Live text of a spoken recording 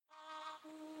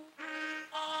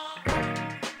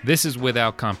This is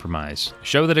Without Compromise, a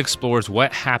show that explores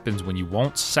what happens when you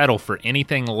won't settle for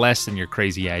anything less than your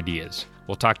crazy ideas.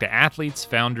 We'll talk to athletes,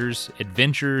 founders,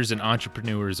 adventurers, and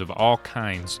entrepreneurs of all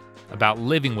kinds about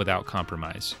living without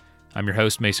compromise. I'm your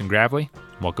host, Mason Gravely.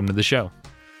 Welcome to the show.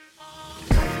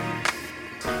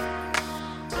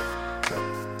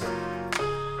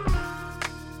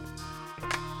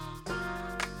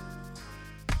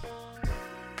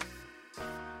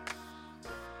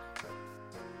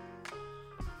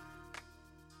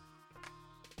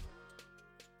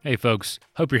 Hey folks,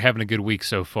 hope you're having a good week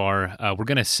so far. We're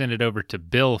going to send it over to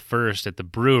Bill first at the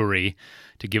brewery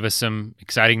to give us some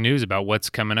exciting news about what's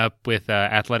coming up with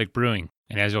Athletic Brewing.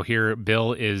 And as you'll hear,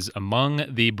 Bill is among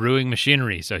the brewing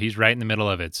machinery, so he's right in the middle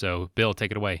of it. So Bill,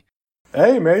 take it away.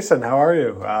 Hey Mason, how are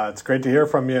you? It's great to hear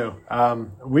from you.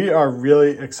 We are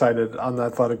really excited on the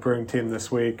Athletic Brewing team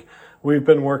this week. We've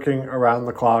been working around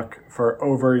the clock for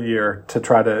over a year to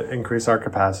try to increase our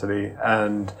capacity,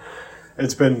 and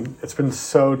it's been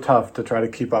so tough to try to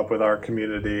keep up with our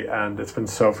community, and it's been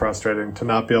so frustrating to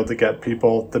not be able to get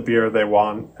people the beer they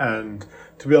want and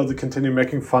to be able to continue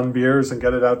making fun beers and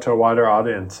get it out to a wider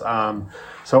audience.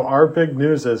 So our big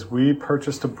news is we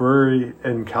purchased a brewery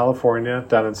in California,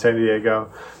 down in San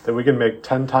Diego, that we can make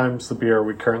 10 times the beer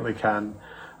we currently can.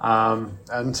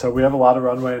 And so we have a lot of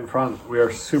runway in front. We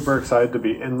are super excited to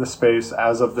be in the space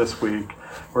as of this week.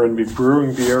 We're going to be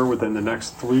brewing beer within the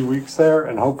next 3 weeks there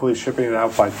and hopefully shipping it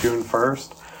out by June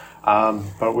 1st.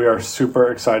 But we are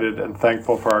super excited and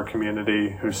thankful for our community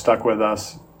who stuck with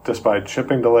us despite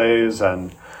shipping delays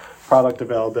and product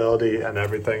availability and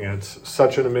everything. It's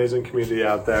such an amazing community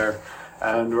out there.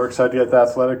 And we're excited to get the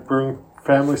Athletic Brewing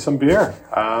family some beer.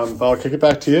 But I'll kick it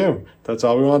back to you. That's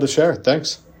all we wanted to share.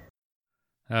 Thanks.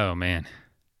 Oh, man.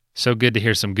 So good to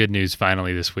hear some good news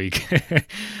finally this week.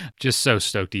 Just so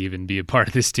stoked to even be a part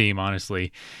of this team,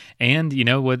 honestly. And you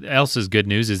know what else is good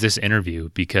news is this interview,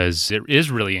 because it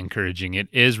is really encouraging. It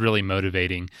is really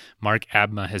motivating. Mark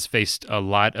Abma has faced a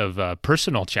lot of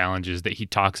personal challenges that he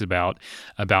talks about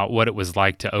what it was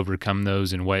like to overcome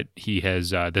those and what he has,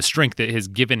 the strength that has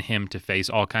given him to face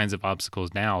all kinds of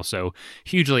obstacles now. So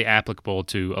hugely applicable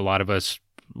to a lot of us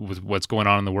with what's going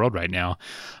on in the world right now,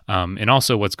 and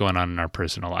also what's going on in our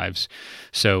personal lives.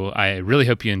 So I really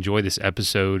hope you enjoy this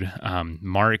episode.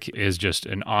 Mark is just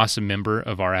an awesome member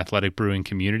of our Athletic Brewing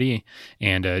community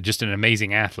and just an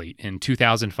amazing athlete. In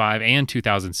 2005 and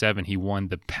 2007, he won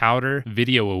the Powder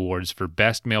Video Awards for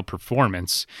Best Male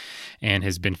Performance and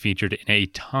has been featured in a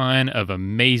ton of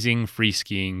amazing free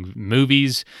skiing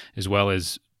movies, as well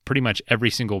as pretty much every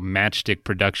single Matchstick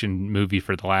production movie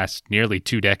for the last nearly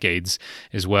 2 decades,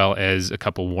 as well as a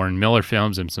couple Warren Miller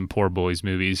films and some Poor Boys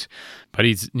movies. But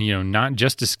he's, not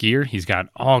just a skier. He's got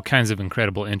all kinds of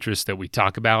incredible interests that we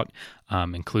talk about,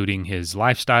 including his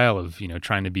lifestyle of,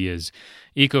 trying to be as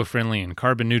eco-friendly and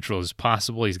carbon neutral as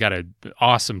possible. He's got an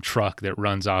awesome truck that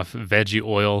runs off veggie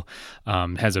oil,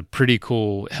 has a pretty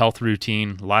cool health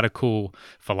routine, a lot of cool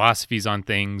philosophies on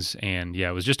things. And yeah,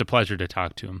 it was just a pleasure to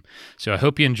talk to him. So I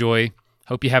hope you enjoy.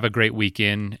 Hope you have a great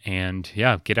weekend. And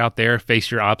yeah, get out there,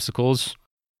 face your obstacles.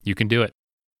 You can do it.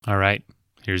 All right,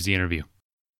 here's the interview.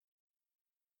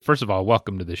 First of all,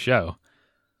 welcome to the show.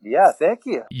 Yeah, thank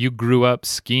you. You grew up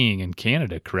skiing in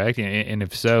Canada, correct? And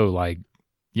if so,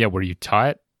 were you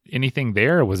taught anything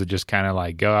there, or was it just kind of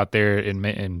like go out there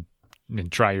and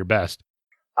try your best?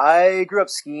 I grew up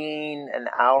skiing an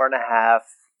hour and a half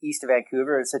east of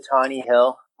Vancouver. It's a tiny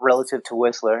hill relative to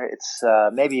Whistler. It's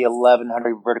maybe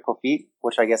 1,100 vertical feet,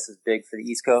 which I guess is big for the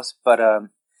East Coast. But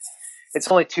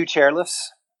it's only 2 chairlifts,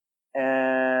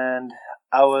 and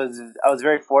I was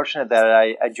very fortunate that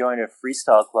I joined a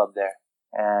freestyle club there,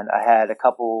 and I had a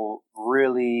couple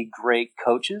really great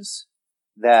coaches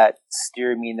that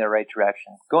steered me in the right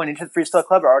direction. Going into the freestyle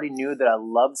club, I already knew that I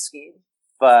loved skiing,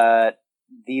 but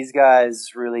these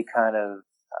guys really kind of,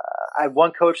 I had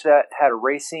one coach that had a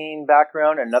racing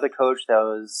background, and another coach that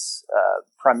was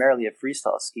primarily a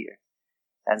freestyle skier.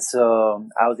 And so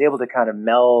I was able to kind of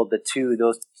meld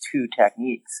those two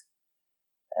techniques.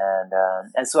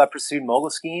 And so I pursued mogul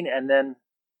skiing, and then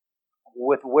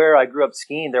with where I grew up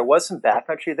skiing, there was some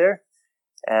backcountry there.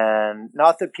 And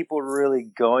not that people were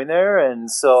really going there. And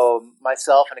so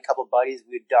myself and a couple of buddies,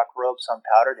 we'd duck ropes on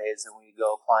powder days and we'd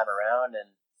go climb around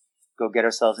and go get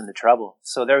ourselves into trouble.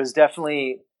 So there was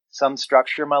definitely some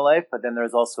structure in my life, but then there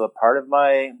was also a part of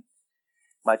my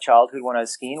childhood when I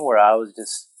was skiing where I was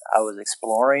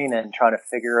exploring and trying to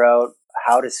figure out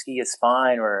how to ski a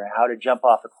spine or how to jump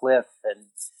off a cliff and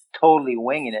totally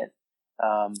winging it.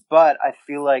 But I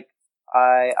feel like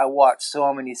I watched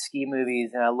so many ski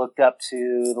movies and I looked up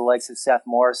to the likes of Seth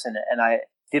Morrison, and I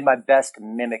did my best to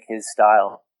mimic his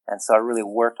style. And so I really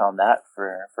worked on that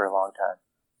for a long time.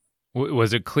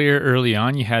 Was it clear early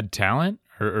on you had talent,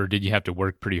 or did you have to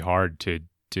work pretty hard to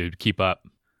keep up?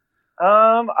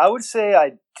 I would say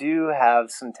I do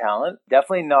have some talent.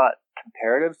 Definitely not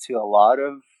comparative to a lot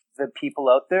of the people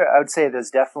out there. I would say there's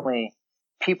definitely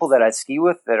people that I ski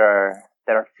with that are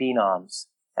phenoms.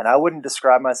 And I wouldn't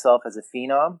describe myself as a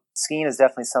phenom. Skiing is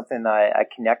definitely something that I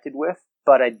connected with,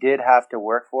 but I did have to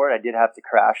work for it. I did have to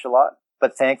crash a lot.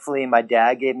 But thankfully, my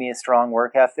dad gave me a strong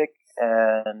work ethic,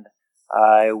 and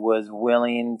I was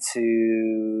willing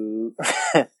to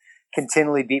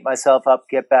continually beat myself up,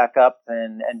 get back up,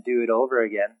 and do it over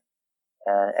again,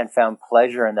 and found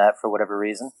pleasure in that for whatever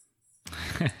reason,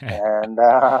 and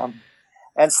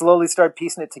slowly started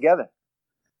piecing it together.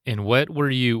 And what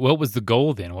was the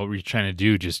goal then? What were you trying to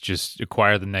do? Just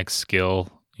acquire the next skill,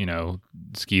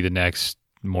 ski the next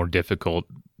more difficult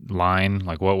line?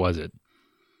 Like, what was it?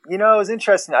 It was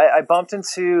interesting. I bumped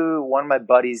into one of my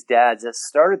buddy's dads that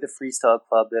started the freestyle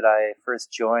club that I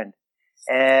first joined.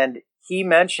 And he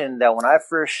mentioned that when I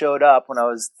first showed up when I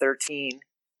was 13,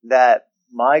 that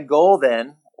my goal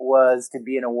then was to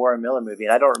be in a Warren Miller movie.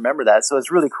 And I don't remember that. So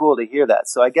it's really cool to hear that.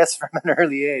 So I guess from an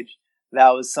early age,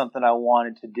 that was something I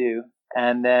wanted to do.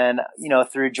 And then,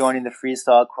 through joining the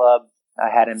freestyle club, I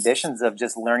had ambitions of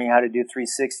just learning how to do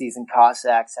 360s and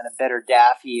Cossacks and a better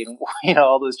Daffy and,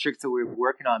 all those tricks that we were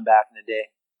working on back in the day.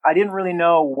 I didn't really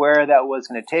know where that was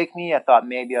going to take me. I thought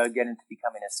maybe I would get into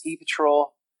becoming a ski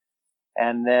patrol.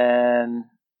 And then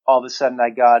all of a sudden I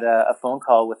got a phone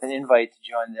call with an invite to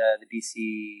join the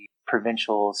BC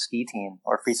provincial ski team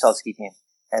or freestyle ski team.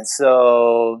 And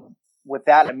so with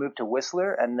that, I moved to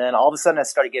Whistler. And then all of a sudden I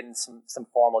started getting some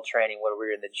formal training where we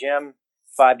were in the gym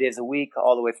 5 days a week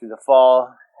all the way through the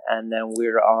fall. And then we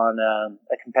were on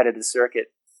a competitive circuit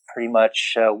pretty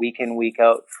much week in, week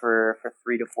out for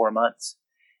 3 to 4 months.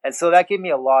 And so that gave me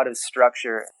a lot of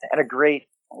structure and a great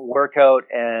workout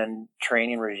and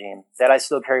training regime that I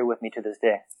still carry with me to this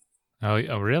day.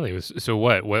 Oh really? So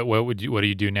what do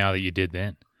you do now that you did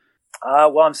then?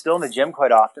 Well, I'm still in the gym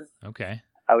quite often. Okay.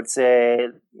 I would say,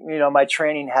 my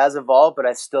training has evolved, but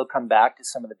I still come back to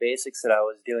some of the basics that I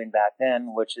was doing back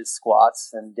then, which is squats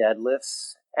and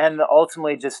deadlifts. And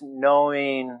ultimately just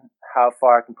knowing how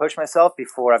far I can push myself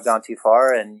before I've gone too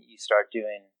far and you start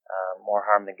doing more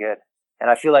harm than good. And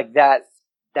I feel like that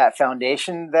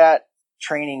foundation that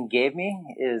training gave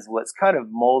me is what's kind of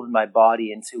molded my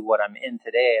body into what I'm in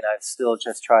today. And I've still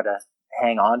just tried to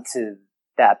hang on to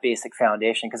that basic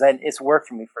foundation because it's worked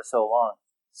for me for so long.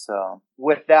 So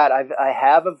with that, I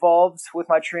have evolved with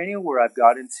my training where I've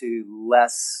got into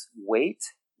less weight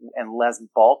and less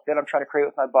bulk that I'm trying to create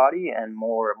with my body and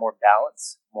more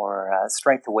balance, more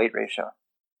strength to weight ratio.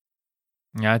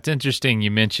 Yeah, it's interesting you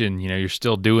mentioned, you're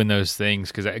still doing those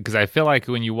things because I feel like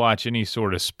when you watch any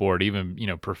sort of sport, even,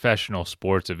 professional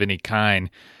sports of any kind,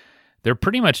 they're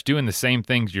pretty much doing the same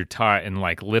things you're taught in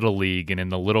like Little League and in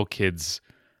the little kids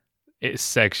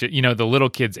section, the little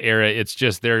kids era. It's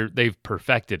just they've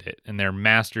perfected it and they're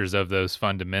masters of those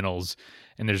fundamentals.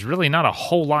 And there's really not a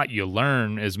whole lot you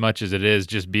learn as much as it is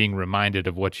just being reminded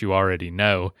of what you already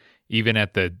know, even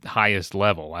at the highest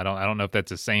level. I don't know if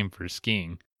that's the same for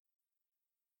skiing.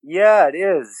 Yeah, it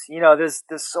is. There's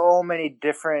so many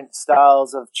different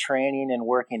styles of training and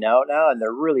working out now, and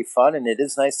they're really fun, and it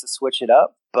is nice to switch it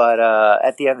up. But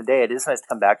at the end of the day, it is nice to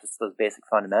come back to those basic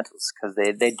fundamentals because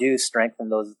they do strengthen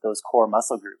those core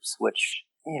muscle groups, which,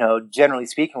 generally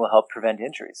speaking, will help prevent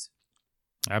injuries.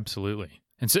 Absolutely.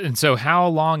 And so how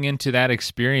long into that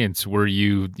experience were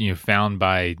you found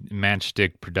by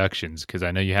Matchstick Productions? Because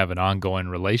I know you have an ongoing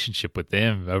relationship with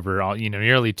them over all,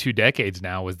 nearly 2 decades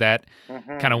now. Was that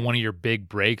kind of one of your big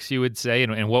breaks, you would say?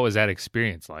 And what was that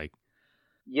experience like?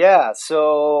 Yeah,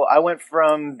 so I went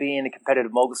from being a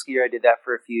competitive mogul skier. I did that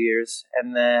for a few years.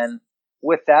 And then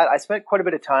with that, I spent quite a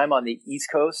bit of time on the East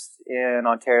Coast in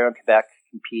Ontario and Quebec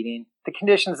competing. The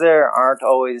conditions there aren't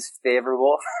always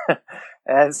favorable.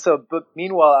 And so, but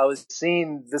meanwhile, I was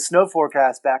seeing the snow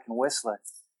forecast back in Whistler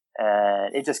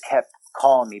and it just kept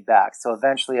calling me back. So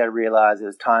eventually I realized it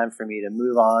was time for me to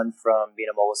move on from being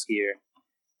a mogul skier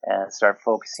and start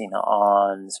focusing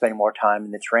on spending more time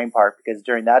in the terrain park because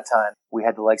during that time we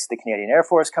had the likes of the Canadian Air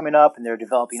Force coming up and they're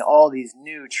developing all these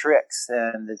new tricks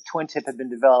and the twin tip had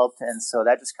been developed. And so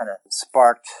that just kind of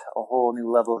sparked a whole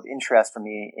new level of interest for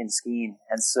me in skiing.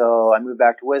 And so I moved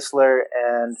back to Whistler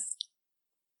and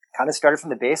kind of started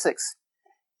from the basics.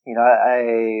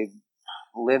 I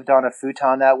lived on a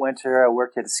futon that winter. I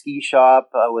worked at a ski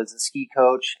shop. I was a ski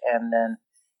coach. And then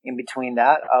in between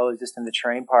that, I was just in the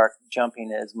terrain park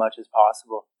jumping as much as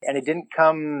possible. And it didn't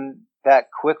come that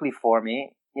quickly for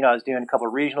me. I was doing a couple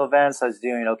of regional events. I was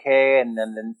doing okay. And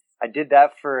then I did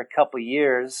that for a couple of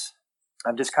years.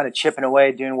 I'm just kind of chipping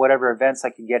away, doing whatever events I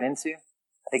could get into.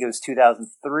 I think it was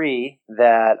 2003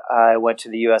 that I went to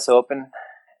the US Open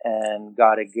and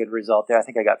got a good result there. I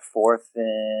think I got fourth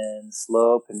in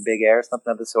slope and big air,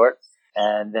 something of the sort.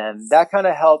 And then that kind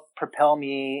of helped propel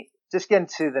me just getting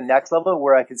to the next level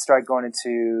where I could start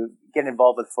getting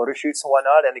involved with photo shoots and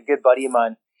whatnot. And a good buddy of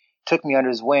mine took me under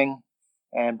his wing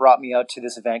and brought me out to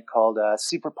this event called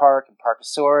Super Park and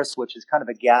Parkosaurus, which is kind of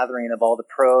a gathering of all the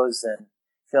pros and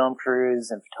film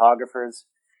crews and photographers.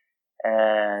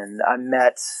 And I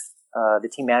met the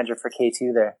team manager for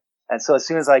K2 there. And so as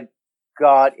soon as I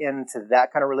got into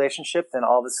that kind of relationship, then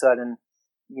all of a sudden,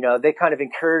 they kind of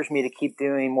encouraged me to keep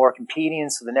doing more competing.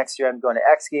 So the next year I'm going to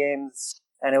X Games.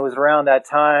 And it was around that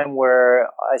time where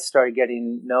I started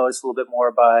getting noticed a little bit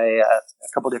more by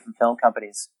a couple different film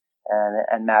companies,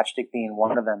 and Matchstick being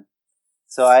one of them.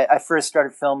 So I first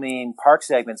started filming park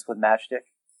segments with Matchstick.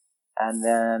 And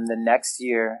then the next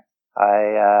year,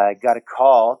 I got a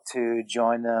call to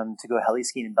join them to go heli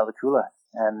skiing in Bella Coola.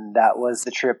 And that was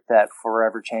the trip that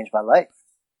forever changed my life.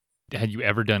 Had you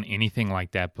ever done anything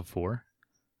like that before?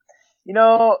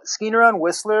 Skiing around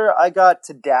Whistler, I got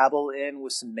to dabble in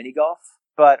with some mini golf,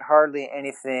 but hardly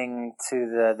anything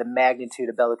to the magnitude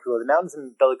of Bella Coola. The mountains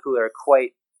in Bella Coola are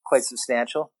quite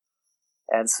substantial.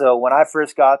 And so when I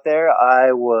first got there,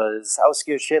 I was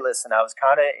scared shitless, and I was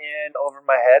kind of in over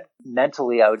my head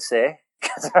mentally, I would say,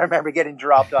 because I remember getting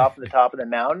dropped off at the top of the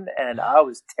mountain, and I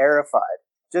was terrified.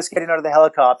 Just getting out of the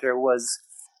helicopter was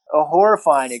a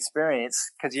horrifying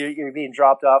experience because you're being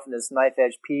dropped off in this knife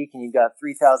edge peak, and you've got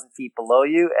 3,000 feet below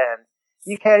you, and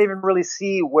you can't even really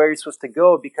see where you're supposed to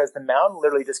go because the mountain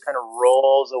literally just kind of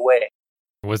rolls away.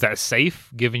 Was that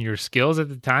safe given your skills at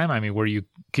the time? I mean,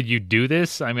 could you do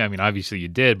this? I mean, obviously you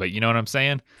did, but you know what I'm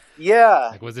saying? Yeah.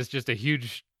 Like, was this just a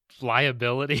huge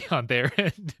liability on their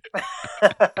end?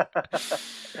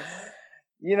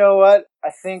 You know what?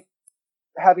 I think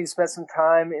having spent some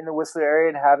time in the Whistler area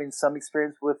and having some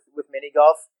experience with mini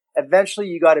golf, eventually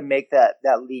you got to make that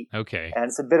leap. Okay. And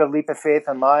it's a bit of leap of faith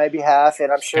on my behalf,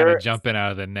 and I'm sure kind of jumping out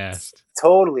of the nest.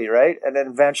 Totally, right? And then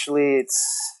eventually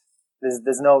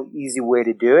there's no easy way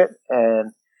to do it,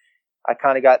 and I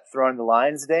kind of got thrown in the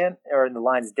lion's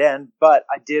den, but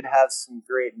I did have some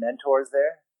great mentors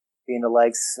there, being the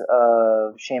likes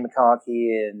of Shane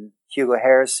McConkey and Hugo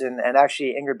Harrison, and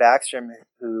actually Ingrid Backstrom,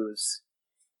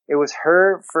 it was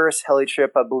her first heli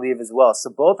trip, I believe, as well.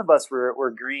 So both of us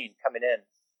were green coming in,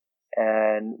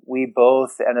 and we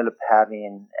both ended up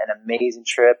having an amazing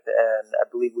trip, and I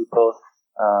believe we both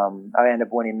I ended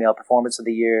up winning Male Performance of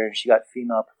the Year, and she got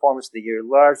Female Performance of the Year,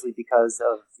 largely because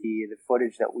of the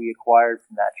footage that we acquired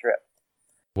from that trip.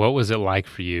 What was it like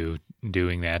for you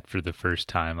doing that for the first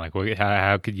time? Like,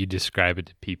 how could you describe it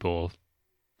to people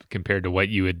compared to what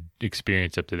you had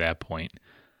experienced up to that point?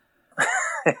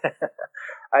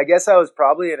 I guess I was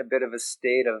probably in a bit of a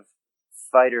state of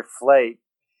fight or flight.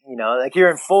 Like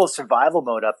you're in full survival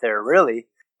mode up there, really.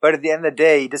 But at the end of the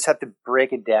day, you just have to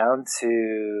break it down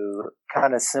to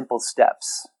kind of simple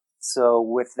steps. So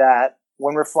with that,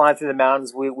 when we're flying through the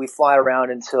mountains, we fly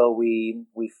around until we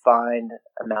find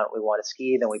a mountain we want to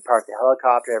ski. Then we park the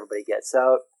helicopter, everybody gets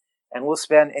out, and we'll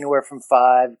spend anywhere from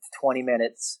 5 to 20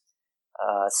 minutes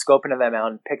scoping of that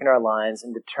mountain, picking our lines,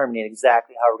 and determining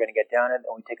exactly how we're going to get down it.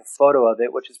 And we take a photo of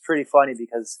it, which is pretty funny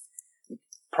because you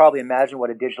probably imagine what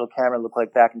a digital camera looked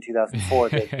like back in 2004.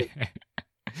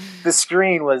 The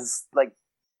screen was like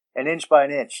an inch by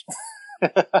an inch.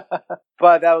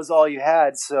 But that was all you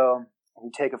had. So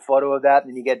you take a photo of that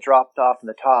and then you get dropped off in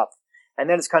the top. And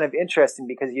then it's kind of interesting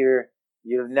because you're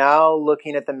now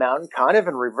looking at the mountain kind of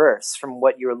in reverse from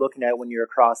what you were looking at when you're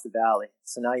across the valley.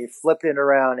 So now you're flipping it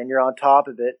around and you're on top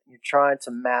of it. You're trying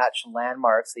to match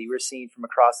landmarks that you were seeing from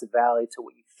across the valley to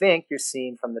what you think you're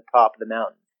seeing from the top of the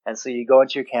mountain. And so you go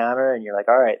into your camera and you're like,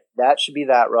 all right, that should be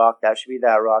that rock. That should be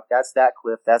that rock. That's that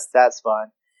cliff. That's that spine.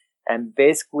 And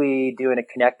basically doing a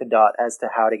connect the dot as to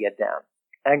how to get down.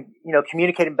 And,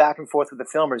 communicating back and forth with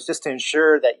the filmers just to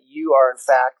ensure that you are in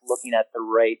fact looking at the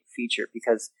right feature,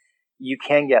 because you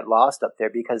can get lost up there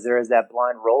because there is that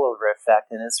blind rollover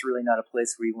effect, and it's really not a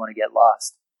place where you want to get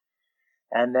lost.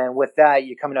 And then with that,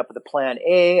 you're coming up with a plan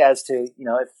A as to,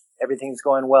 if everything's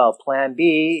going well. Plan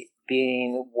B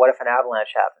being, what if an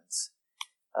avalanche happens?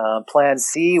 Plan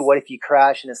C, what if you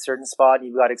crash in a certain spot and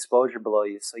you've got exposure below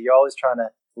you? So you're always trying to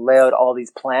lay out all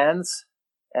these plans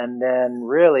and then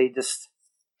really just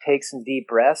take some deep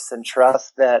breaths and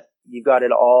trust that you got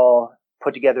it all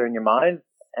put together in your mind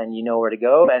and you know where to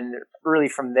go. And really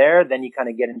from there, then you kind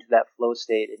of get into that flow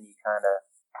state and you kind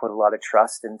of put a lot of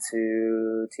trust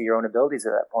into your own abilities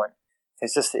at that point.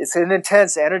 It's an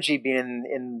intense energy being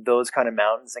in those kind of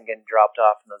mountains and getting dropped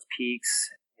off in those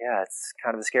peaks. Yeah, it's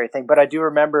kind of a scary thing. But I do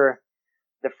remember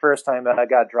the first time I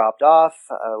got dropped off,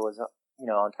 I was,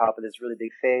 on top of this really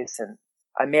big face, and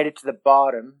I made it to the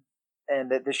bottom,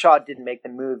 and the shot didn't make the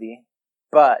movie,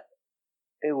 but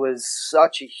it was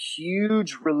such a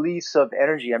huge release of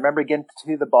energy. I remember getting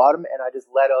to the bottom, and I just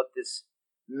let out this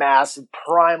massive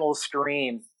primal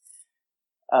scream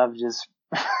of just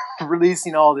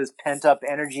releasing all this pent up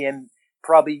energy and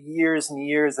probably years and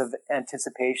years of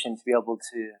anticipation to be able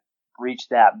to reach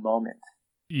that moment.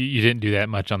 You didn't do that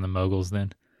much on the moguls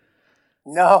then?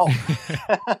 No.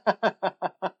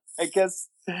 I guess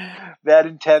that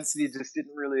intensity just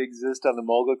didn't really exist on the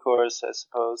mogul course, I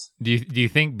suppose. Do you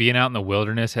think being out in the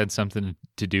wilderness had something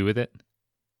to do with it?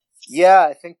 Yeah,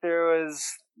 I think there's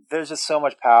just so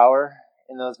much power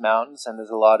in those mountains, and there's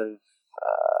a lot of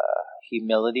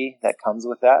humility that comes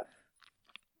with that.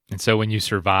 And so when you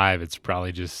survive, it's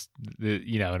probably just,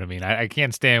 you know what I mean? I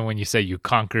can't stand when you say you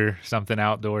conquer something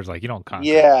outdoors. Like, you don't conquer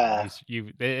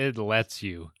it. It lets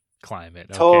you climb it.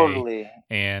 Okay? Totally.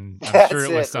 And I'm sure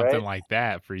it was something like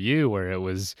that for you, where it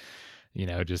was,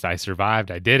 just I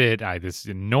survived. I did it. This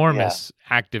enormous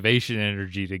activation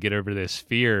energy to get over this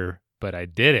fear, but I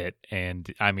did it.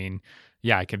 And I mean,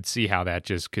 yeah, I can see how that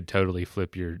just could totally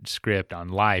flip your script on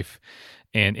life.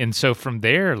 And so from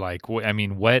there, like, I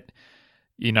mean, what,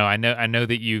 I know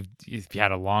that you've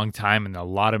had a long time and a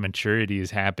lot of maturity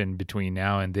has happened between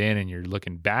now and then, and you're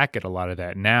looking back at a lot of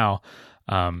that now.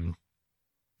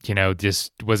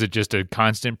 Just was it just a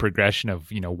constant progression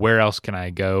of, where else can I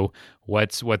go?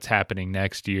 What's happening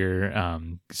next year?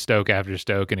 Stoke after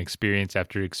stoke and experience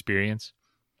after experience.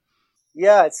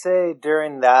 Yeah, I'd say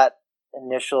during that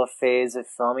initial phase of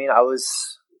filming, I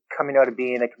was coming out of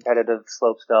being a competitive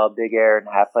slopestyle, big air, and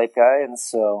half pipe guy, and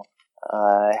so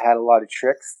I had a lot of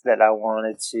tricks that I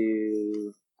wanted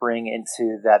to bring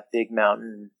into that big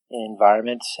mountain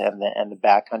environment and the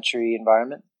backcountry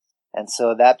environment. And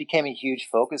so that became a huge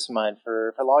focus of mine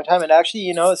for a long time. And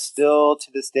actually, still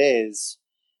to this day is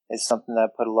something that I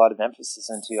put a lot of emphasis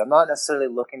into. I'm not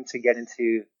necessarily looking to get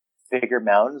into bigger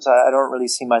mountains. I don't really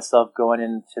see myself going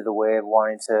into the way of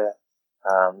wanting to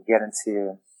get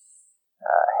into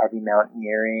heavy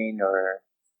mountaineering, or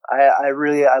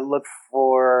I look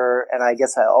for, and I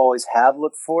guess I always have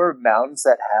looked for, mountains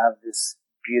that have this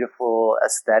beautiful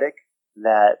aesthetic,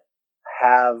 that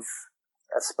have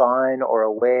a spine or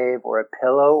a wave or a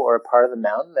pillow or a part of the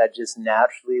mountain that just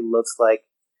naturally looks like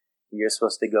you're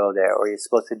supposed to go there, or you're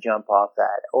supposed to jump off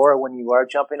that. Or when you are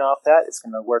jumping off that, it's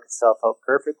going to work itself out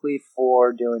perfectly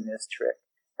for doing this trick.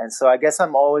 And so I guess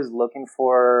I'm always looking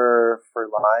for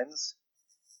lines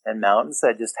and mountains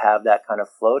that just have that kind of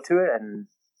flow to it. And,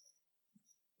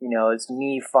 it's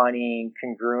me finding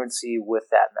congruency with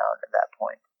that mountain at that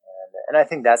point. And I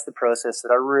think that's the process that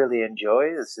I really enjoy,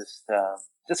 is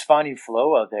just finding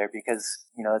flow out there, because,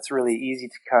 it's really easy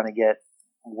to kind of get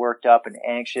worked up and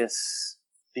anxious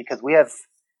because we have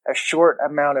a short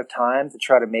amount of time to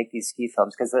try to make these ski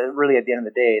films, because really at the end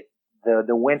of the day,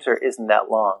 the winter isn't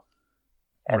that long.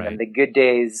 And then the good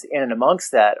days in and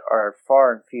amongst that are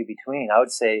far and few between. I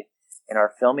would say in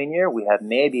our filming year, we have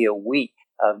maybe a week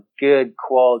of good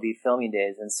quality filming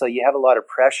days. And so you have a lot of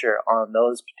pressure on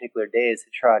those particular days to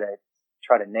try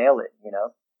to nail it,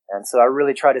 And so I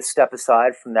really try to step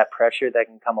aside from that pressure that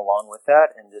can come along with that,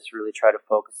 and just really try to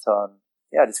focus on,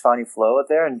 just finding flow out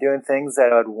there and doing things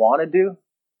that I'd want to do,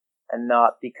 and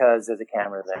not because there's a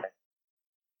camera there.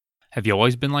 Have you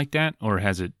always been like that, or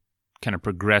has it kind of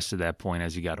progressed to that point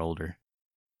as you got older?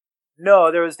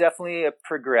 No, there was definitely a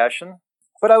progression,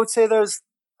 but I would say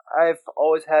I've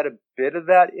always had a bit of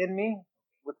that in me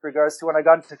with regards to when I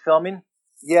got into filming.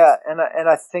 Yeah, and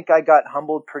I think I got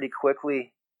humbled pretty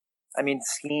quickly. I mean,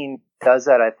 skiing does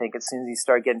that, I think. As soon as you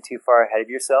start getting too far ahead of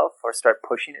yourself or start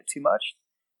pushing it too much,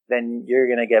 then you're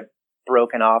going to get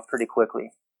broken off pretty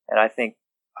quickly. And I think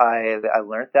I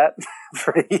learned that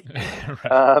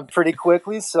pretty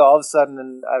quickly. So all of a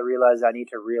sudden I realized I need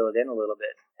to reel it in a little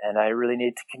bit. And I really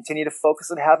need to continue to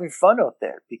focus on having fun out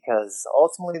there, because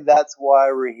ultimately that's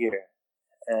why we're here.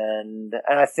 And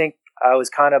I think I was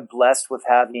kind of blessed with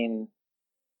having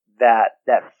that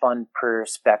fun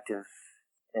perspective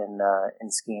in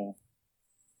skiing.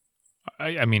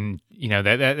 I mean,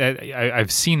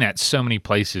 I've seen that so many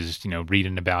places,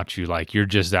 reading about you, like you're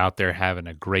just out there having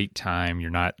a great time.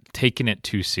 You're not taking it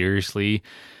too seriously.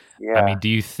 Yeah. I mean, do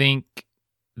you think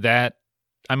that,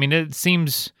 it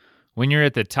seems when you're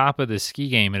at the top of the ski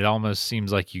game, it almost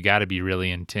seems like you got to be really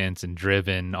intense and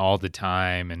driven all the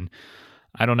time. And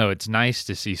I don't know. It's nice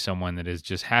to see someone that is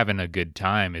just having a good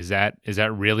time. Is that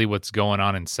really what's going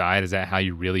on inside? Is that how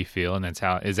you really feel? And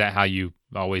is that how you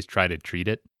always try to treat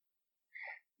it?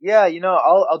 Yeah,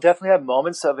 I'll definitely have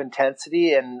moments of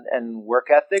intensity and work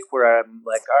ethic where I'm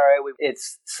like, all right,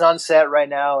 it's sunset right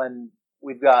now, and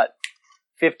we've got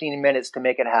 15 minutes to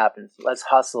make it happen. So let's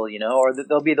hustle, or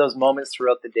there'll be those moments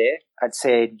throughout the day. I'd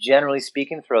say, generally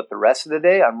speaking, throughout the rest of the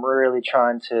day, I'm really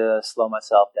trying to slow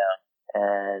myself down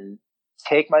and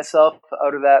take myself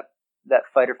out of that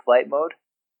fight or flight mode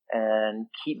and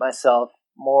keep myself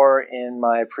more in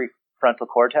my prefrontal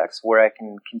cortex where I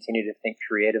can continue to think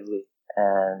creatively.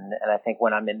 And I think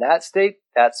when I'm in that state,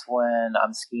 that's when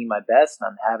I'm skiing my best and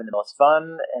I'm having the most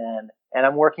fun and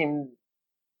I'm working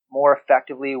more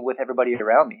effectively with everybody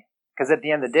around me. Because at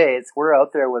the end of the day, we're out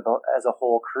there as a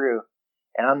whole crew,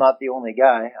 and I'm not the only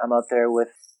guy. I'm out there with,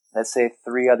 let's say,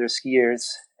 3 other skiers,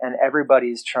 and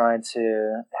everybody's trying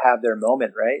to have their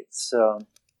moment, right? So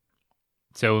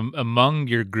among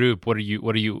your group, are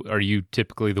you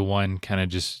typically the one kind of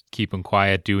just keeping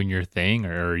quiet, doing your thing,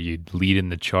 or are you leading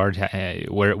the charge?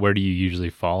 Where do you usually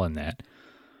fall in that?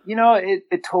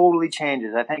 It totally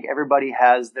changes. I think everybody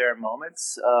has their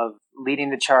moments of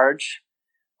leading the charge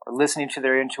or listening to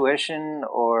their intuition,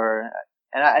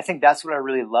 and I think that's what I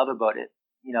really love about it.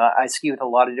 I ski with a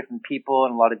lot of different people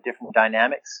and a lot of different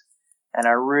dynamics, and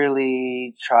I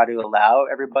really try to allow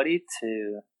everybody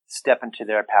to step into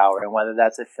their power. And whether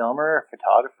that's a filmer or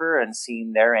photographer and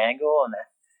seeing their angle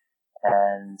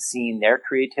and seeing their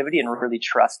creativity and really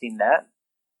trusting that,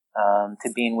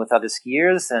 to being with other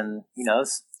skiers. And,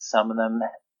 some of them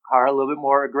are a little bit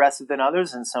more aggressive than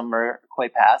others and some are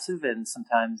quite passive. And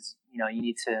sometimes, you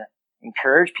need to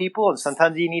encourage people and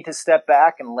sometimes you need to step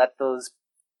back and let those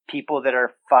people that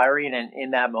are firing and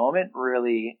in that moment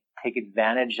really take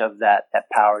advantage of that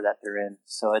power that they're in.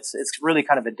 So it's really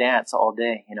kind of a dance all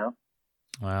day,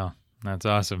 Wow, that's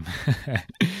awesome.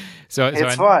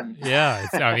 It's fun. Yeah,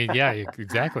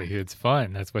 exactly. It's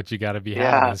fun. That's what you got to be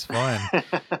having is fun.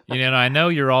 And I know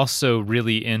you're also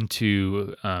really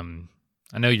into.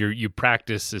 I know you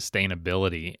practice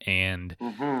sustainability and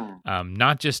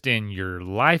not just in your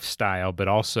lifestyle, but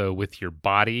also with your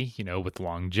body. With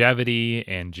longevity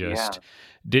and just.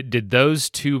 Did those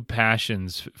two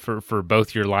passions for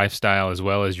both your lifestyle as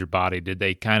well as your body? Did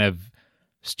they kind of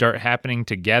start happening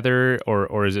together,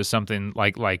 or is it something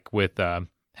like with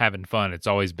having fun? It's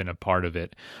always been a part of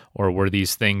it, or were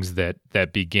these things that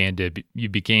you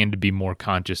began to be more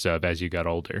conscious of as you got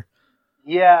older?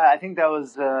 Yeah, I think that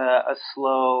was a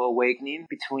slow awakening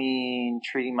between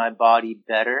treating my body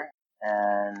better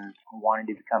and wanting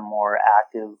to become more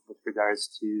active with regards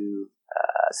to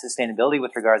sustainability,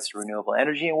 with regards to renewable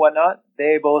energy and whatnot.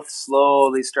 They both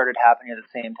slowly started happening at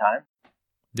the same time.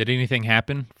 Did anything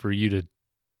happen for you to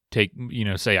take,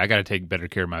 say, I got to take better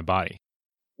care of my body?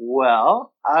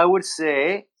 Well, I would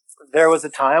say there was a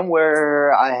time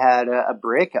where I had a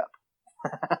breakup.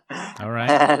 All right.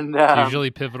 And usually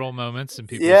pivotal moments in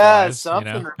people's lives.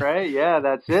 Something, right? Yeah,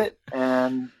 that's it.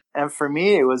 And for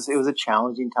me, it was a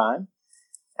challenging time.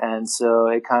 And so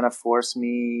it kind of forced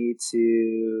me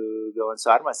to go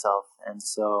inside myself. And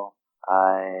so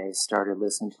I started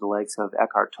listening to the likes of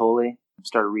Eckhart Tolle,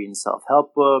 started reading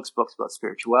self-help books about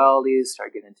spirituality,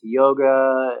 started getting into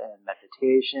yoga and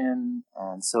meditation.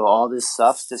 And so all this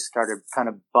stuff just started kind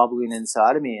of bubbling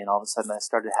inside of me. And all of a sudden I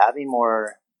started having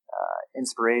more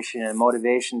inspiration and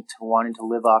motivation to wanting to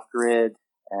live off grid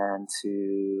and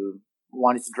to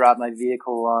wanting to drive my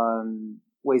vehicle on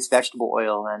waste vegetable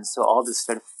oil. And so all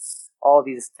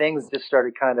these things just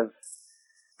started kind of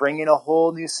bringing a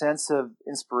whole new sense of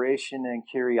inspiration and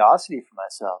curiosity for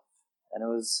myself. And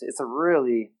it's a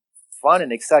really fun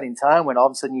and exciting time when all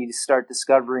of a sudden you start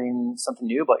discovering something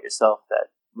new about yourself that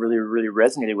really, really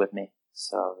resonated with me.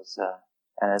 So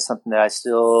and it's something that I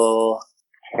still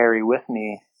carry with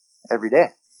me every day.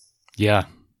 Yeah.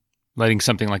 Letting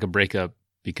something like a breakup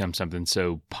become something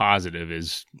so positive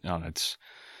is,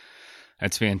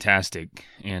 that's fantastic.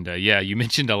 And you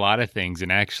mentioned a lot of things,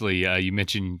 and actually you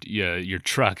mentioned your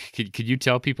truck. Could you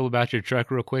tell people about your truck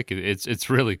real quick? It's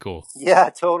really cool. Yeah,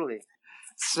 totally.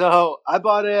 So I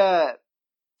bought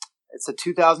it's a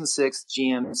 2006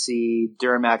 GMC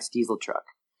Duramax diesel truck.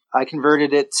 I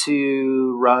converted it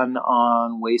to run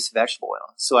on waste vegetable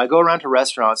oil. So I go around to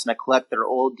restaurants and I collect their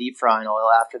old deep frying oil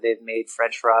after they've made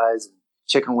French fries and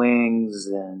chicken wings,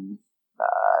 and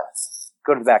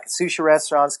go to the back of sushi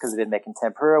restaurants because they've been making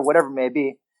tempura, whatever it may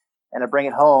be. And I bring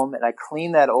it home and I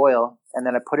clean that oil and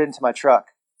then I put it into my truck.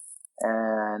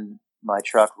 And my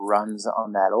truck runs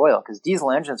on that oil because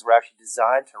diesel engines were actually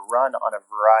designed to run on a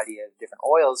variety of different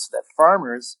oils so that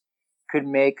farmers could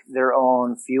make their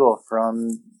own fuel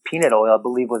from peanut oil. I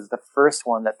believe was the first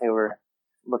one that they were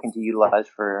looking to utilize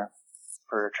for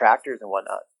tractors and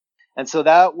whatnot. And so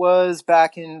that was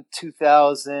back in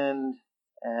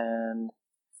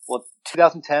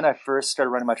 2010. I first started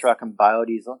running my truck on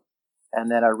biodiesel,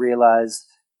 and then I realized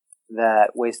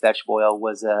that waste vegetable oil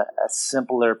was a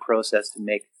simpler process to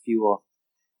make fuel.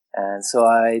 And so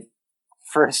I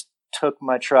first took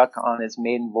my truck on its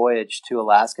maiden voyage to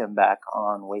Alaska and back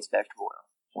on waste vegetable oil,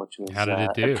 which was How did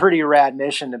it do? a pretty rad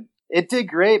mission. It did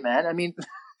great, man. I mean,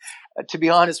 to be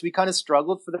honest, we kind of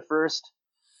struggled for the first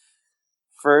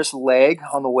leg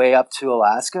on the way up to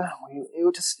Alaska.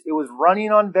 It was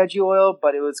running on veggie oil,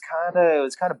 but it was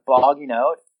kind of bogging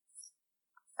out.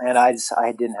 And I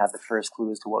didn't have the first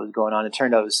clue as to what was going on. It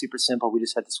turned out it was super simple. We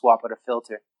just had to swap out a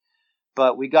filter.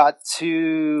 But we got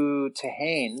to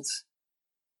Haines,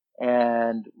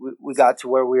 and we got to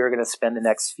where we were going to spend the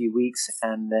next few weeks.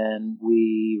 And then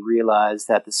we realized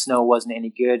that the snow wasn't any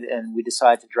good, and we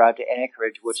decided to drive to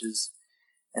Anchorage, which is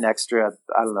an extra,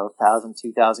 1,000,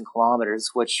 2,000 kilometers,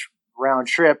 which round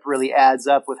trip really adds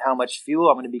up with how much fuel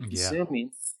I'm going to be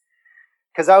consuming.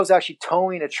 Because I was actually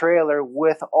towing a trailer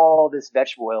with all this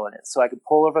vegetable oil in it. So I could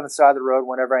pull over on the side of the road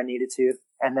whenever I needed to.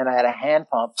 And then I had a hand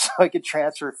pump so I could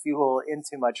transfer fuel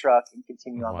into my truck and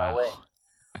continue on my way.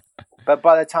 But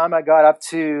by the time I got up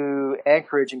to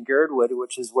Anchorage and Girdwood,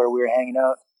 which is where we were hanging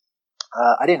out,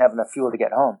 I didn't have enough fuel to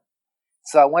get home.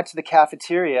 So I went to the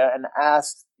cafeteria and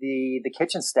asked the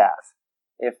kitchen staff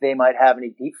if they might have any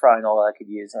deep frying oil I could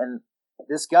use. And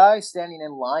this guy standing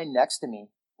in line next to me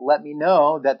let me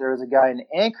know that there was a guy in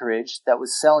Anchorage that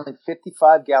was selling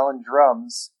 55-gallon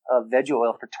drums of veggie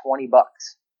oil for $20,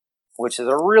 which is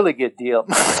a really good deal.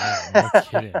 Wow, no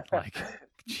kidding.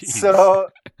 So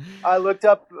I looked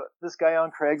up this guy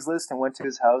on Craigslist and went to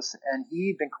his house, and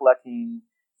he'd been collecting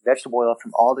vegetable oil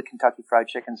from all the Kentucky Fried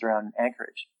Chickens around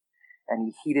Anchorage. And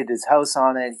he heated his house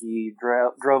on it. He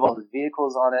drove all his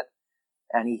vehicles on it,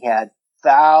 and he had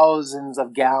thousands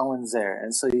of gallons there.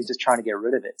 And so he's just trying to get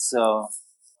rid of it. So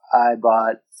I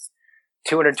bought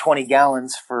 220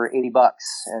 gallons for $80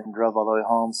 and drove all the way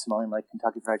home smelling like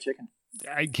Kentucky Fried Chicken.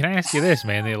 Can I ask you this,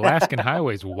 man? The Alaskan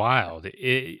highway's wild.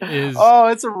 It is. Oh,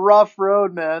 it's a rough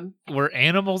road, man. Were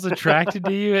animals attracted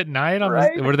to you at night?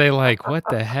 Right? Were they like, what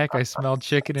the heck? I smelled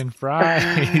chicken and fries.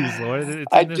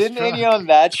 I didn't any on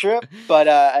that trip, but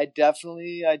I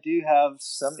do have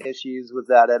some issues with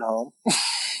that at home.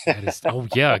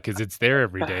 Because it's there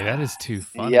every day. That is too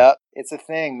funny. Yeah, it's a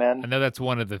thing, man. I know that's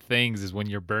one of the things is when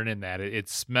you're burning that, it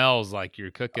smells like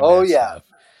you're cooking stuff.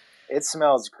 It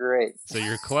smells great. So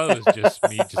your clothes just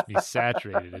be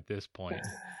saturated at this point.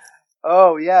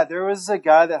 Oh, yeah. There was a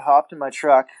guy that hopped in my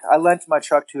truck. I lent my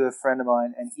truck to a friend of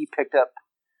mine, and he picked up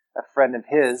a friend of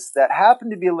his that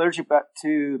happened to be allergic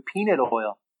to peanut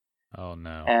oil. Oh,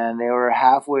 no. And they were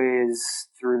halfway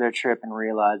through their trip and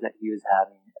realized that he was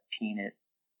having a peanut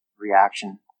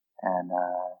reaction. And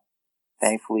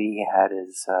thankfully, he had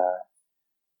his...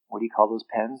 what do you call those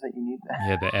pens that you need?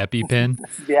 Yeah, the EpiPen.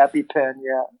 The EpiPen,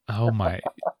 yeah. Oh my,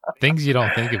 things you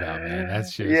don't think about, man.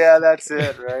 That's just that's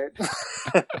it, right?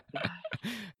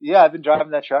 Yeah, I've been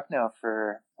driving that truck now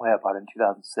for I bought it in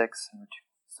 2006,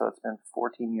 so it's been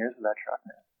 14 years with that truck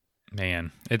now.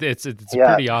 Man, it's a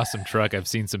pretty awesome truck. I've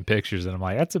seen some pictures, and I'm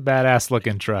like, that's a badass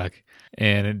looking truck.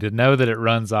 And to know that it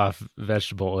runs off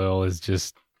vegetable oil is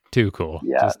just too cool.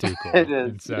 Yeah, just too cool. It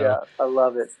is. I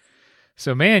love it.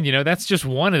 So, man, that's just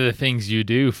one of the things you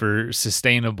do for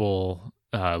sustainable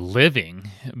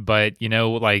living. But,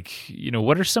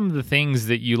 what are some of the things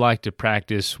that you like to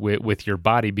practice with your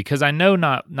body? Because I know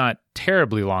not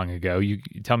terribly long ago, you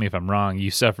tell me if I'm wrong, you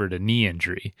suffered a knee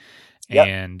injury. Yep.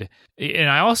 And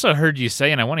I also heard you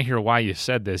say, and I want to hear why you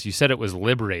said this, you said it was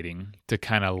liberating to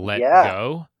kind of let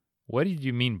go. What did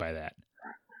you mean by that?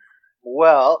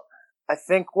 Well, I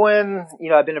think when,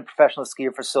 I've been a professional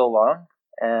skier for so long,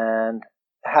 and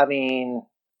having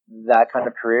that kind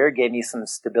of career gave me some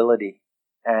stability.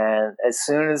 And as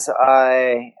soon as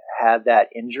I had that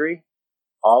injury,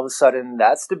 all of a sudden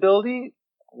that stability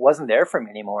wasn't there for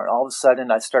me anymore. And all of a sudden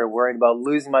I started worrying about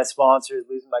losing my sponsors,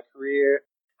 losing my career.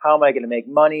 How am I going to make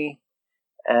money?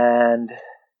 And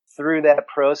through that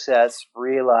process,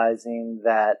 realizing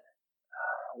that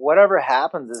whatever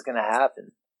happens is going to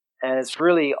happen. And it's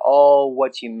really all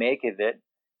what you make of it.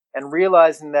 And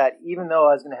realizing that even though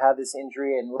I was going to have this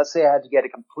injury, and let's say I had to get a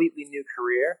completely new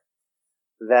career,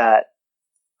 that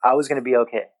I was going to be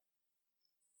okay.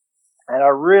 And I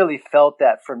really felt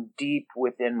that from deep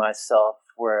within myself,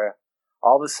 where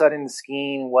all of a sudden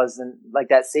skiing wasn't like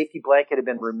that safety blanket had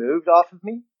been removed off of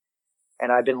me, and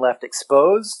I'd been left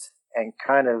exposed and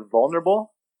kind of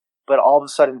vulnerable. But all of a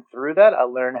sudden through that, I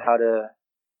learned how to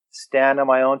stand on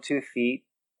my own 2 feet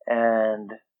and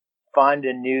find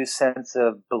a new sense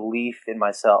of belief in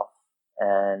myself,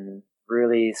 and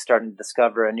really starting to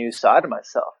discover a new side of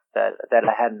myself that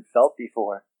I hadn't felt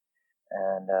before.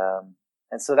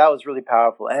 And so that was really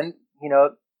powerful. And,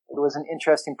 it was an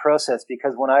interesting process,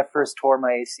 because when I first tore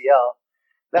my ACL,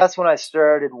 that's when I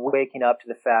started waking up to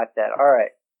the fact that, all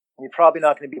right, you're probably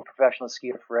not going to be a professional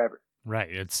skier forever.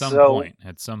 Right. At some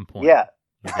point. Yeah.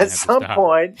 At some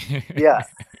point, yeah.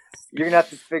 You're going to have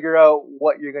to figure out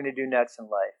what you're going to do next in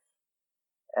life.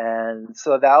 And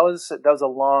so that was a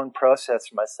long process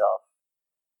for myself.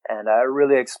 And I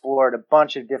really explored a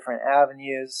bunch of different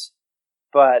avenues,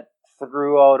 but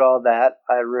throughout all that,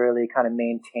 I really kind of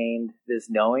maintained this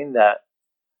knowing that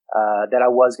I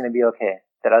was going to be okay,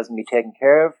 that I was going to be taken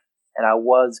care of, and I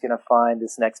was going to find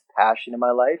this next passion in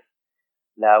my life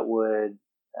that would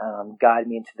guide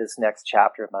me into this next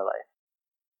chapter of my life.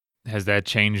 Has that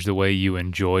changed the way you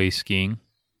enjoy skiing?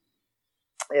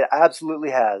 It absolutely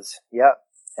has. Yep.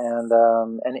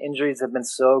 And injuries have been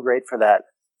so great for that.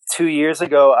 2 years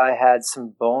ago, I had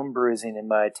some bone bruising in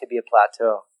my tibia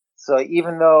plateau. So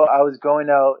even though I was going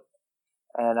out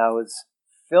and I was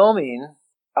filming,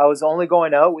 I was only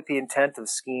going out with the intent of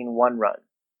skiing one run.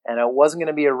 And it wasn't going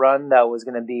to be a run that was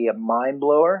going to be a mind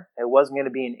blower. It wasn't going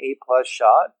to be an A+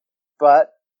 shot,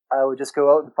 but I would just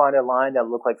go out and find a line that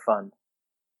looked like fun.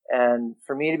 And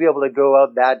for me to be able to go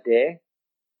out that day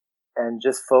and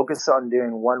just focus on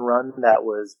doing one run that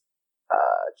was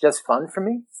just fun for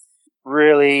me,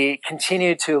 really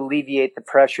continue to alleviate the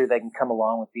pressure that can come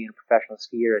along with being a professional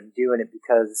skier and doing it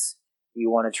because you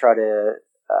want to try to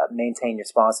maintain your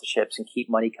sponsorships and keep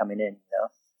money coming in,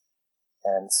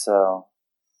 And so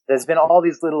there's been all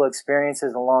these little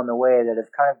experiences along the way that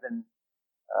have kind of been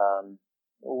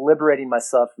liberating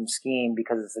myself from skiing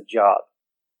because it's a job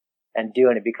and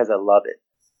doing it because I love it.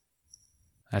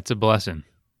 That's a blessing.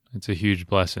 It's a huge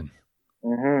blessing.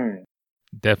 Mm-hmm.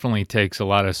 Definitely takes a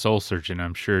lot of soul searching,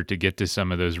 I'm sure, to get to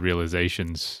some of those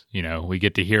realizations. We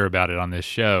get to hear about it on this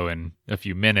show in a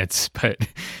few minutes, but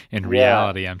in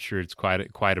reality, I'm sure it's quite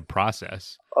a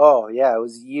process. Oh yeah, it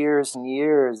was years and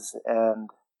years, and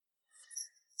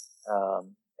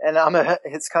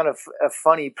it's kind of a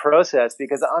funny process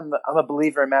because I'm a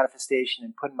believer in manifestation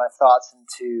and putting my thoughts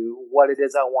into what it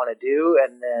is I want to do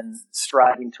and then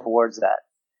striving towards that.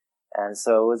 And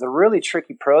so it was a really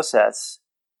tricky process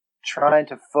trying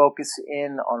to focus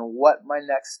in on what my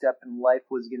next step in life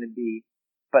was going to be,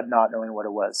 but not knowing what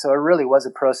it was. So it really was a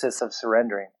process of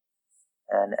surrendering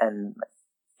and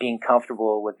being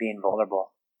comfortable with being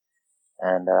vulnerable,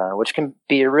 and which can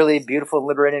be a really beautiful and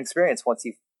liberating experience once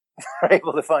you are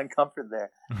able to find comfort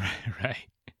there. Right.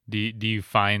 Do you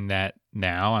find that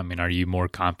now? I mean, are you more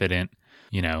confident?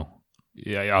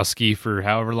 I'll ski for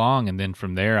however long, and then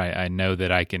from there, I know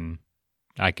that I can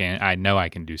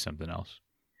do something else.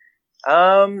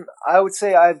 I would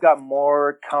say I've got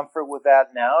more comfort with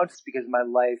that now just because my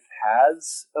life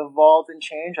has evolved and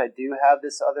changed. I do have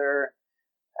this other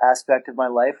aspect of my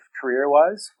life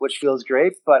career-wise, which feels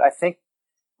great. But I think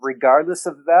regardless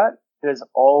of that, there's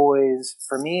always,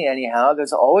 for me anyhow,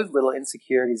 there's always little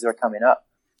insecurities that are coming up.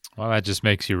 Well, that just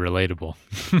makes you relatable.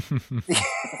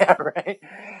 Yeah, right.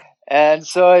 And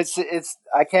so it's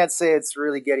I can't say it's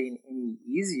really getting any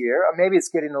easier. Or maybe it's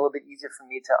getting a little bit easier for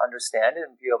me to understand it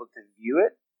and be able to view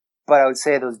it. But I would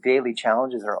say those daily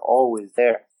challenges are always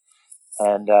there.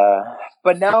 And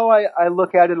but now I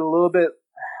look at it a little bit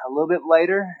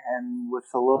lighter and with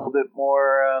a little bit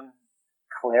more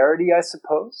clarity, I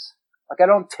suppose. Like I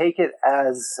don't take it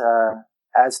as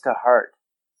to heart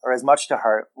or as much to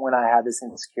heart when I have this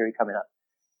insecurity coming up.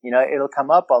 It'll come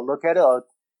up. I'll look at it. I'll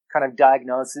kind of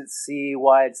diagnose it, see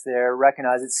why it's there,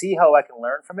 recognize it, see how I can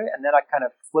learn from it, and then I kind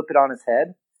of flip it on its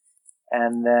head.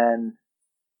 And then,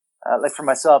 like for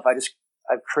myself,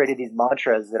 I've created these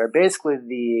mantras that are basically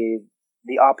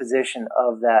the opposition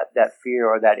of that fear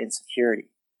or that insecurity.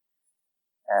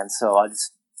 And so I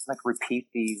just like repeat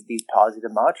these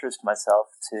positive mantras to myself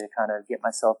to kind of get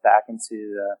myself back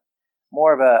into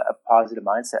more of a positive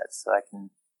mindset, so I can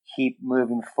keep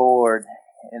moving forward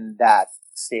in that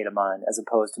state of mind as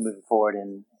opposed to moving forward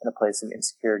in a place of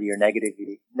insecurity or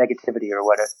negativity or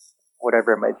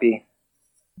whatever it might be.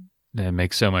 That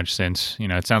makes so much sense.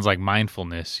 It sounds like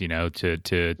mindfulness, to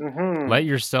Mm-hmm. let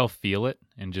yourself feel it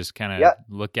and just kind of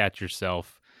look at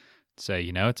yourself, say,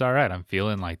 it's all right. I'm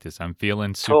feeling like this. I'm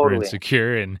feeling super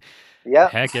insecure, and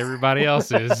heck, everybody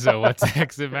else is. So what the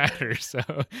heck's it matter? So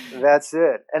that's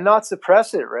it. And not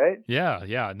suppress it, right?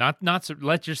 Yeah. Not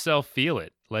let yourself feel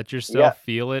it. Let yourself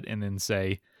feel it and then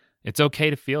say, It's okay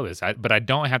to feel this, but I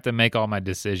don't have to make all my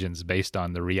decisions based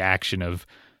on the reaction of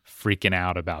freaking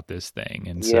out about this thing.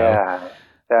 And Yeah,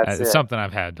 that's it's it. something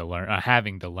I've had to learn,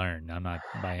 having to learn. I'm not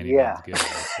by any means good at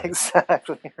it.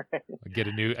 Exactly right. I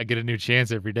get a new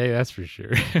chance every day, that's for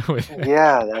sure.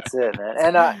 Yeah, that's it,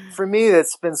 man. And for me,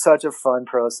 it's been such a fun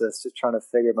process just trying to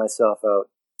figure myself out.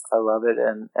 I love it,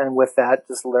 and with that,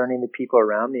 just learning the people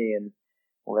around me and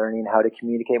learning how to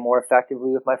communicate more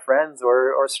effectively with my friends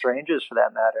or strangers for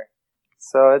that matter.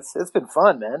 So it's been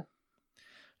fun, man.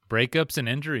 Breakups and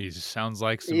injuries sounds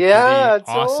like some Yeah,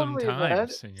 pretty awesome totally,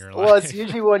 times man. in your Well, life. it's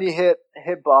usually when you hit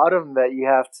bottom that you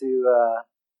have to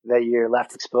that you're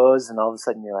left exposed, and all of a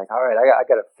sudden you're like, all right, I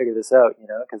got to figure this out,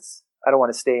 because I don't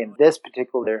want to stay in this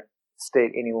particular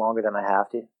state any longer than I have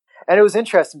to. And it was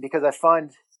interesting because I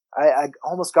find I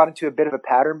almost got into a bit of a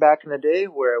pattern back in the day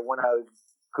where when I would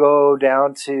go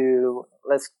down to,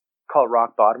 let's call it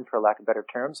rock bottom for lack of better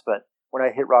terms, but when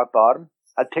I hit rock bottom,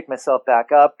 I'd pick myself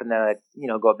back up and then I'd,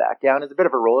 go back down. It's a bit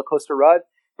of a roller coaster ride,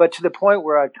 but to the point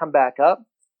where I'd come back up,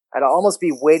 I'd almost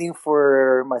be waiting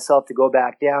for myself to go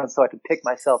back down so I could pick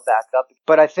myself back up.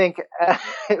 But I think,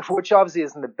 which obviously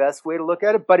isn't the best way to look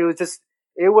at it, but it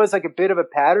was like a bit of a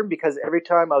pattern because every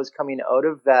time I was coming out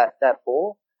of that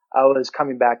hole, I was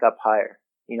coming back up higher.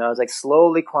 I was like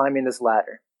slowly climbing this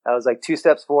ladder. I was like 2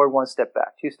 steps forward, 1 step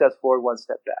back, 2 steps forward, 1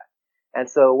 step back. And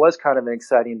so it was kind of an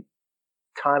exciting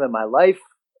time in my life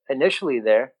initially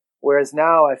there. Whereas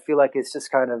now I feel like it's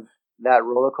just kind of that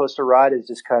roller coaster ride is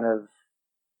just kind of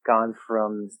gone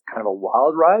from kind of a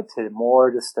wild ride to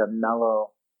more just a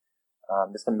mellow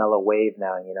wave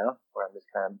now, where I'm just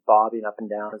kind of bobbing up and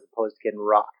down as opposed to getting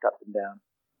rocked up and down.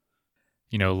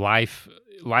 Life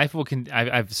will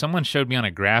I've someone showed me on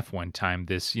a graph one time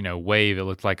this, wave. It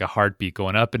looked like a heartbeat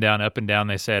going up and down, up and down.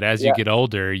 They said, as you get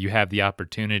older, you have the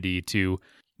opportunity to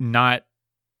not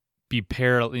be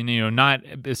not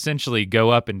essentially go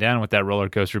up and down with that roller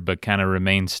coaster, but kind of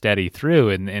remain steady through.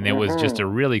 And it was just a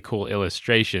really cool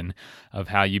illustration of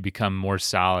how you become more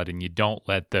solid and you don't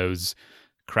let those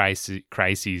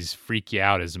crises freak you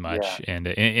out as much and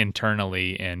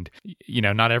internally. And,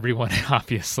 not everyone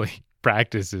obviously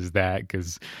practices that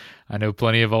because I know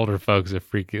plenty of older folks that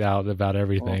freak out about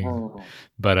everything.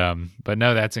 But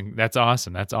no, that's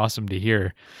awesome. That's awesome to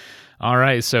hear. All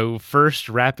right. So first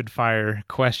rapid fire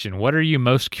question. What are you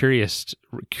most curious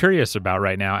about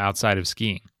right now outside of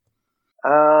skiing?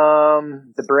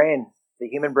 The brain, the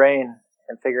human brain,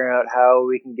 and figuring out how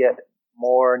we can get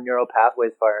more neural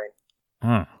pathways firing.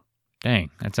 Oh, dang.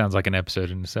 That sounds like an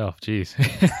episode in itself. Jeez.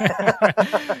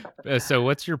 So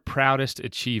what's your proudest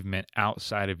achievement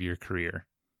outside of your career?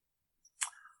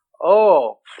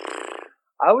 Oh,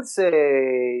 I would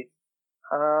say,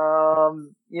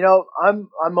 I'm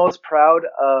most proud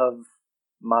of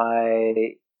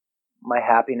my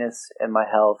happiness and my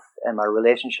health and my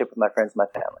relationship with my friends and my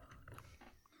family.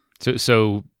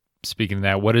 So speaking of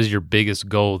that, what is your biggest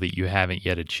goal that you haven't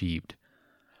yet achieved?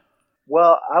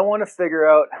 Well, I want to figure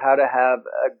out how to have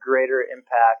a greater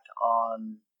impact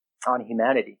on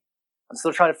humanity. I'm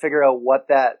still trying to figure out what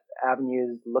that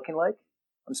avenue is looking like.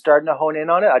 I'm starting to hone in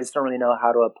on it. I just don't really know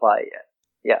how to apply it yet.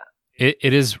 Yeah.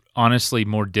 It is honestly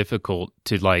more difficult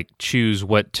to choose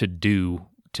what to do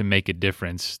to make a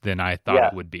difference than I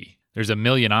thought it would be. There's a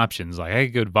million options. Like I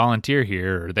could volunteer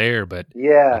here or there, but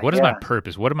what is my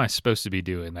purpose? What am I supposed to be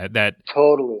doing? That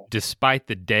totally, despite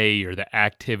the day or the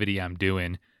activity I'm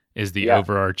doing, is the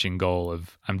overarching goal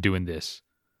of I'm doing this.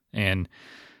 And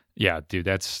dude,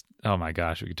 that's, oh my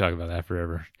gosh, we could talk about that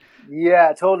forever.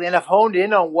 Yeah, totally. And I've honed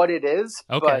in on what it is.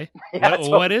 Okay. But,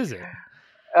 what is it?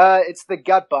 It's the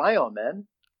gut biome, man.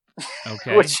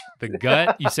 Okay. The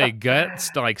gut, you say gut,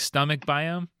 like stomach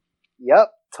biome? Yep,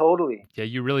 totally. Yeah,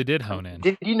 you really did hone in.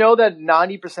 Did you know that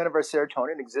 90% of our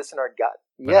serotonin exists in our gut?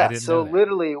 But so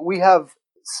literally we have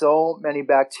so many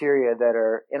bacteria that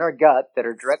are in our gut that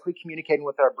are directly communicating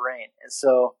with our brain. And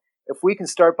so if we can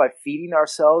start by feeding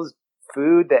ourselves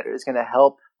food that is going to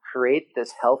help create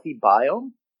this healthy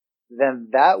biome, then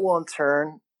that will in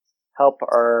turn help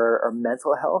our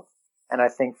mental health. And I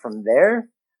think from there,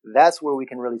 that's where we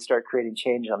can really start creating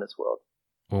change on this world.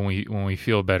 When we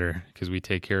feel better because we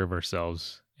take care of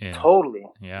ourselves. Totally.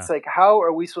 Yeah. It's like, how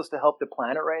are we supposed to help the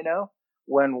planet right now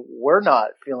when we're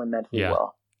not feeling mentally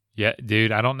well? Yeah,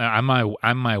 dude, I don't know.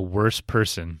 I'm my worst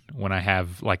person when I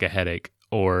have like a headache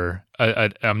or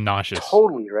I'm nauseous.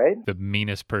 Totally, right? The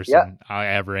meanest person I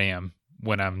ever am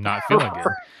when I'm not feeling good.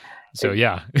 So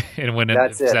and when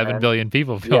 7 billion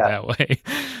people feel that way,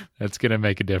 that's gonna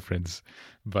make a difference.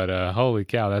 But holy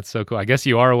cow, that's so cool. I guess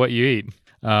you are what you eat.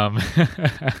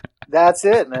 That's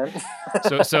it, man.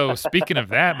 So speaking of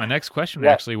that, my next question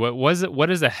actually, what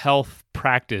is a health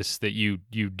practice that you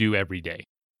do every day?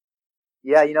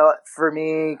 Yeah, for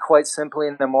me, quite simply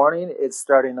in the morning, it's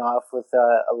starting off with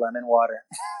a lemon water.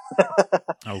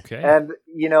 Okay. And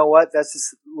you know what? That's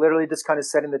just literally just kind of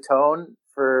setting the tone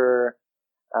for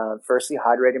firstly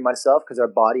hydrating myself, because our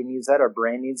body needs that, our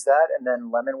brain needs that, and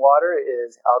then lemon water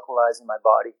is alkalizing my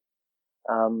body.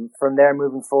 From there,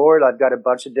 moving forward, I've got a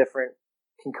bunch of different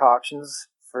concoctions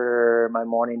for my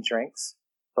morning drinks,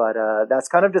 but that's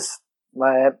kind of just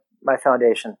my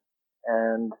foundation.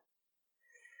 And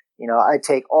I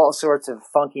take all sorts of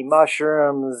funky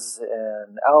mushrooms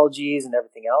and algae and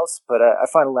everything else, but I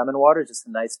find lemon water just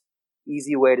a nice,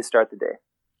 easy way to start the day.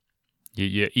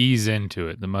 You ease into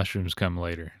it. The mushrooms come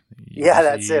later.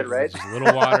 That's it, right? Just a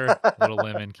little water, a little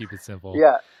lemon, keep it simple.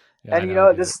 Yeah.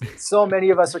 And so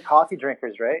many of us are coffee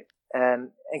drinkers, right?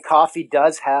 And coffee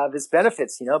does have its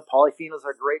benefits. Polyphenols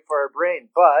are great for our brain,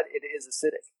 but it is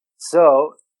acidic.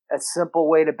 So a simple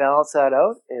way to balance that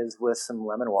out is with some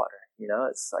lemon water.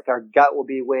 It's like our gut will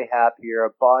be way happier,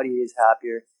 our body is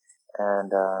happier,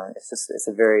 and it's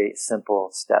a very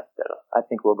simple step that I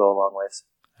think will go a long ways.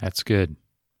 That's good.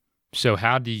 So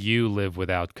how do you live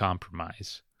without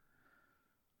compromise?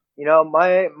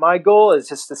 My goal is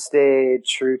just to stay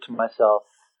true to myself,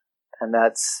 and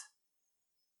that's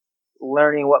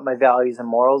learning what my values and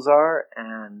morals are,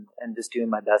 and just doing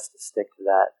my best to stick to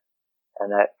that.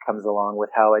 And that comes along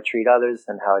with how I treat others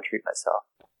and how I treat myself.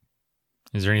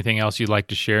 Is there anything else you'd like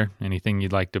to share? Anything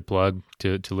you'd like to plug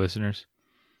to listeners?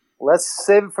 Let's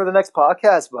save it for the next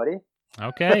podcast, buddy.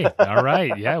 Okay. All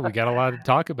right. Yeah, we got a lot to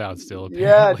talk about still.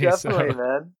 Yeah, definitely,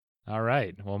 man. All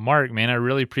right. Well, Mark, man, I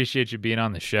really appreciate you being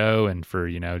on the show and for,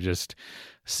 just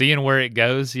seeing where it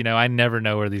goes. I never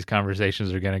know where these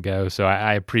conversations are going to go. So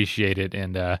I appreciate it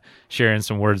and sharing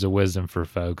some words of wisdom for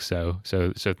folks. So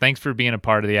thanks for being a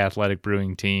part of the Athletic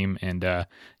Brewing team. And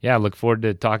I look forward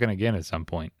to talking again at some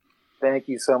point. Thank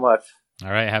you so much. All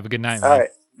right. Have a good night, man. All right.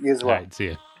 You as well. All right. See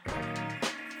you.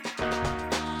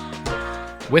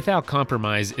 Without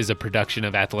Compromise is a production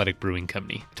of Athletic Brewing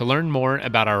Company. To learn more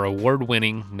about our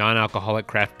award-winning non-alcoholic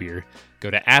craft beer, go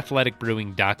to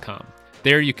athleticbrewing.com.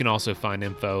 There you can also find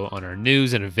info on our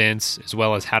news and events, as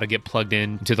well as how to get plugged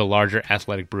into the larger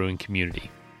athletic brewing community.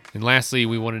 And lastly,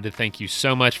 we wanted to thank you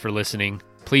so much for listening.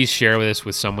 Please share this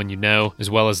with someone you know, as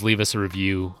well as leave us a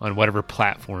review on whatever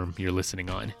platform you're listening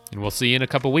on. And we'll see you in a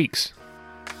couple weeks.